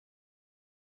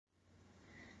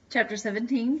Chapter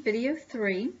 17, Video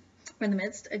 3. We're in the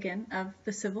midst, again, of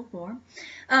the Civil War.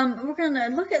 We're going to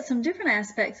look at some different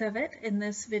aspects of it in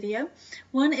this video.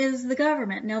 One is the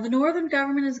government. Now, the Northern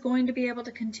government is going to be able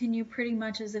to continue pretty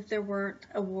much as if there weren't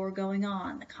a war going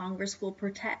on. The Congress will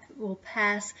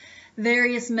pass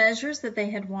various measures that they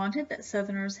had wanted that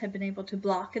Southerners had been able to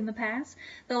block in the past.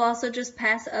 They'll also just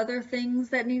pass other things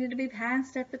that needed to be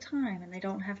passed at the time, and they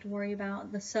don't have to worry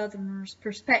about the Southerners'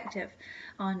 perspective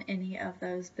on any of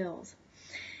those bills.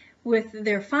 With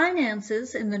their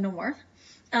finances in the North,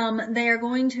 they are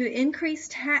going to increase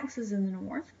taxes in the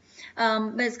North,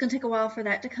 but it's going to take a while for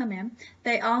that to come in.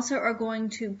 They also are going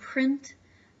to print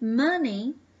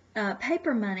money,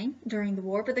 paper money during the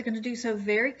war, but they're going to do so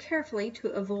very carefully to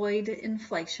avoid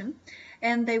inflation,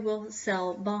 and they will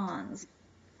sell bonds.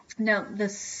 Now, the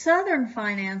Southern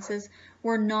finances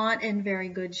were not in very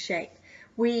good shape.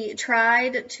 We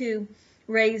tried to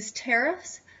raise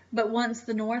tariffs, but once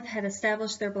the North had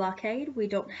established their blockade, we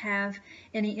don't have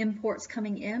any imports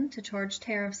coming in to charge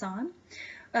tariffs on.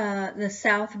 The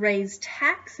South raised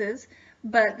taxes,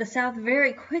 but the South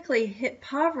very quickly hit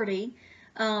poverty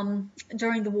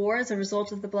during the war as a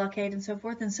result of the blockade and so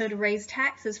forth. And so to raise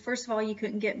taxes, first of all, you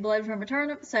couldn't get blood from a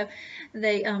turnip, so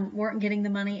they weren't getting the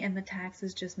money, and the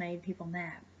taxes just made people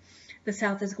mad. The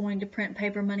South is going to print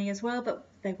paper money as well, but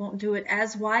they won't do it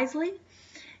as wisely.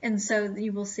 And so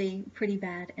you will see pretty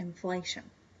bad inflation.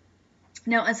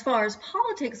 Now, as far as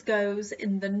politics goes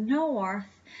in the North,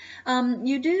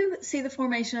 you do see the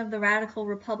formation of the Radical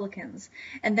Republicans,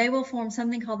 and they will form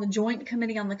something called the Joint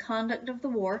Committee on the Conduct of the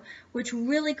War, which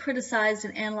really criticized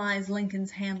and analyzed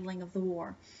Lincoln's handling of the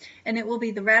war. And it will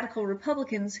be the Radical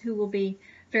Republicans who will be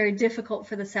very difficult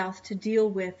for the South to deal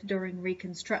with during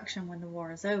Reconstruction when the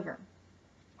war is over.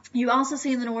 You also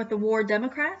see in the North the War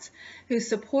Democrats who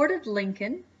supported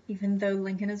Lincoln. Even though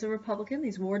Lincoln is a Republican,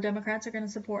 these War Democrats are going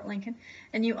to support Lincoln.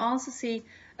 And you also see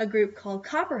a group called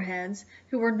Copperheads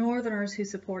who were Northerners who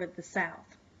supported the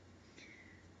South.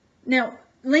 Now,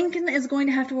 Lincoln is going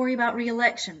to have to worry about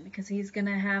re-election because he's going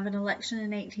to have an election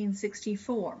in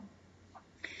 1864.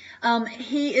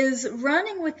 He is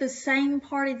running with the same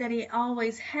party that he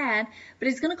always had, but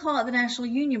he's going to call it the National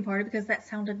Union Party because that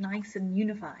sounded nice and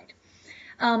unified.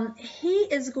 He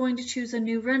is going to choose a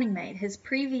new running mate. His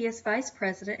previous vice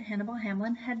president, Hannibal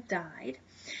Hamlin, had died.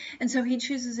 And so he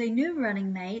chooses a new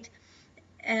running mate,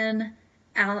 and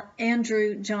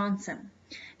Andrew Johnson.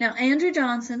 Now, Andrew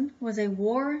Johnson was a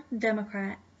War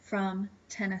Democrat from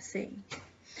Tennessee.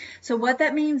 So what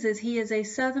that means is he is a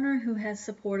Southerner who has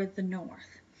supported the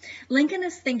North. Lincoln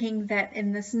is thinking that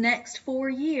in this next 4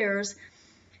 years,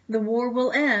 the war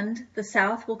will end, the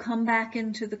South will come back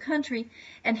into the country,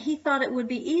 and he thought it would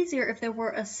be easier if there were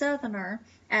a Southerner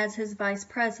as his vice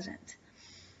president.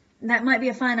 That might be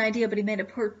a fine idea, but he made a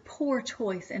poor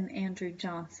choice in Andrew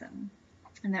Johnson,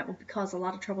 and that will cause a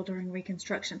lot of trouble during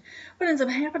Reconstruction. What ends up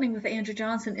happening with Andrew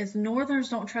Johnson is Northerners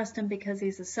don't trust him because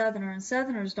he's a Southerner, and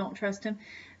Southerners don't trust him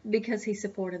because he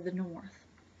supported the North.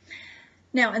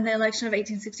 Now, in the election of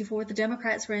 1864, the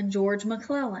Democrats ran George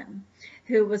McClellan,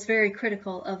 who was very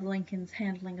critical of Lincoln's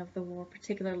handling of the war,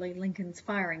 particularly Lincoln's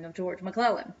firing of George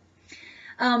McClellan.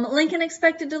 Lincoln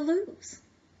expected to lose.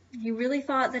 He really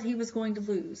thought that he was going to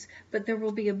lose, but there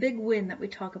will be a big win that we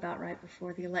talk about right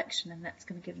before the election, and that's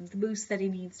going to give him the boost that he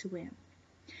needs to win.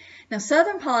 Now,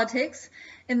 Southern politics,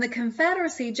 in the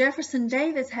Confederacy, Jefferson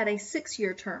Davis had a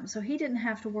 6-year term, so he didn't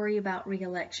have to worry about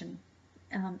re-election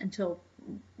until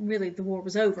really the war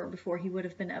was over before he would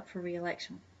have been up for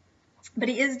re-election. But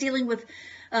he is dealing with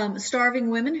starving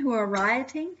women who are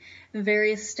rioting in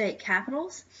various state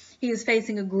capitals. He is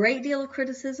facing a great deal of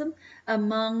criticism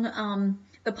among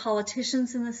the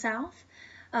politicians in the South.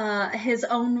 His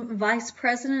own vice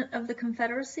president of the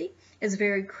Confederacy is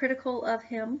very critical of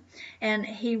him, and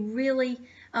he really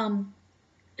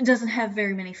doesn't have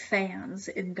very many fans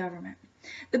in government.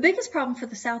 The biggest problem for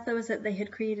the South, though, is that they had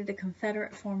created a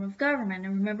Confederate form of government.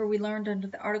 And remember, we learned under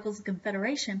the Articles of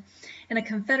Confederation, in a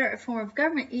Confederate form of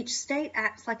government, each state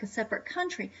acts like a separate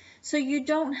country. So you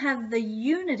don't have the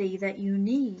unity that you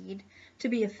need to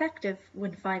be effective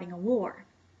when fighting a war.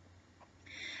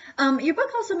 Your book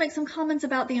also makes some comments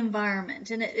about the environment,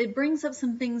 and it brings up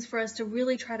some things for us to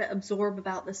really try to absorb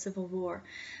about the Civil War.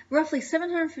 Roughly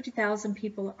 750,000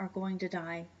 people are going to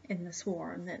die in this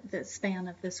war, in the span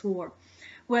of this war,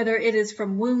 whether it is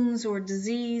from wounds or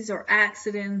disease or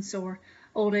accidents or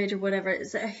old age or whatever.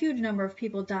 It's a huge number of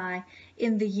people die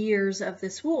in the years of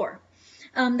this war.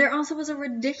 There also was a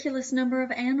ridiculous number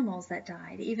of animals that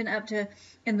died, even up to,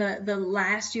 in the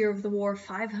last year of the war,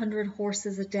 500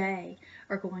 horses a day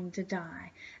are going to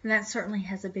die. And that certainly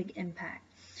has a big impact.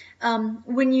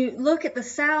 When you look at the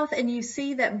South and you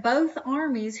see that both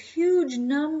armies, huge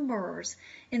numbers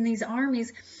in these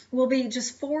armies, will be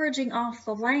just foraging off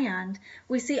the land,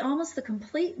 we see almost the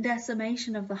complete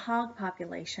decimation of the hog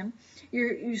population.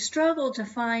 You struggle to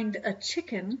find a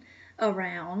chicken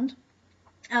around.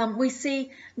 We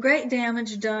see great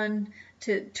damage done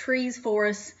to trees,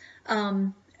 forests,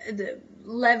 the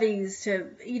levees, to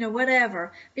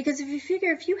whatever, because if you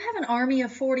figure, if you have an army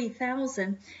of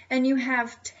 40,000 and you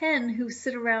have 10 who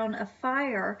sit around a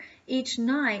fire each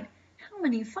night, how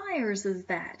many fires is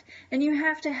that? And you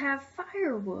have to have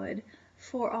firewood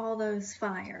for all those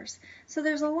fires. So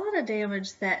there's a lot of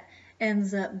damage that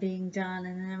ends up being done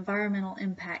and an environmental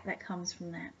impact that comes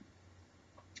from that.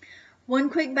 One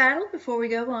quick battle before we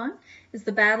go on is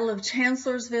the Battle of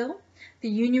Chancellorsville. The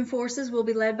Union forces will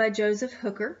be led by Joseph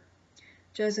Hooker.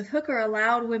 Joseph Hooker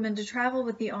allowed women to travel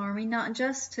with the army, not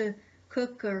just to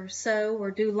cook or sew or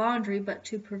do laundry, but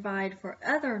to provide for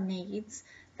other needs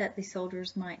that the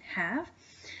soldiers might have.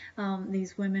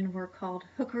 These women were called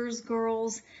Hooker's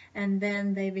girls, and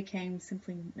then they became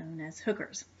simply known as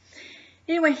Hookers.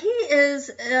 Anyway, he is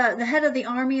the head of the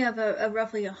army of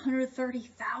roughly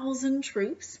 130,000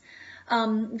 troops.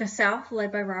 The South,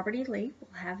 led by Robert E. Lee,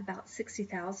 will have about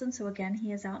 60,000. So again,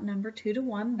 he is outnumbered 2 to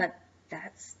 1, but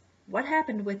that's what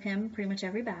happened with him pretty much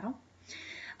every battle.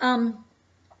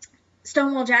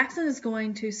 Stonewall Jackson is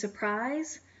going to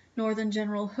surprise Northern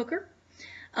General Hooker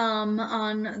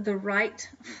on the right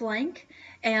flank,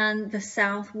 and the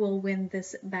South will win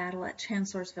this battle at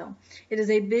Chancellorsville. It is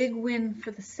a big win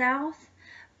for the South,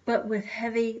 but with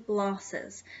heavy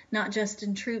losses, not just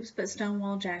in troops, but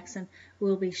Stonewall Jackson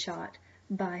will be shot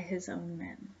by his own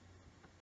men.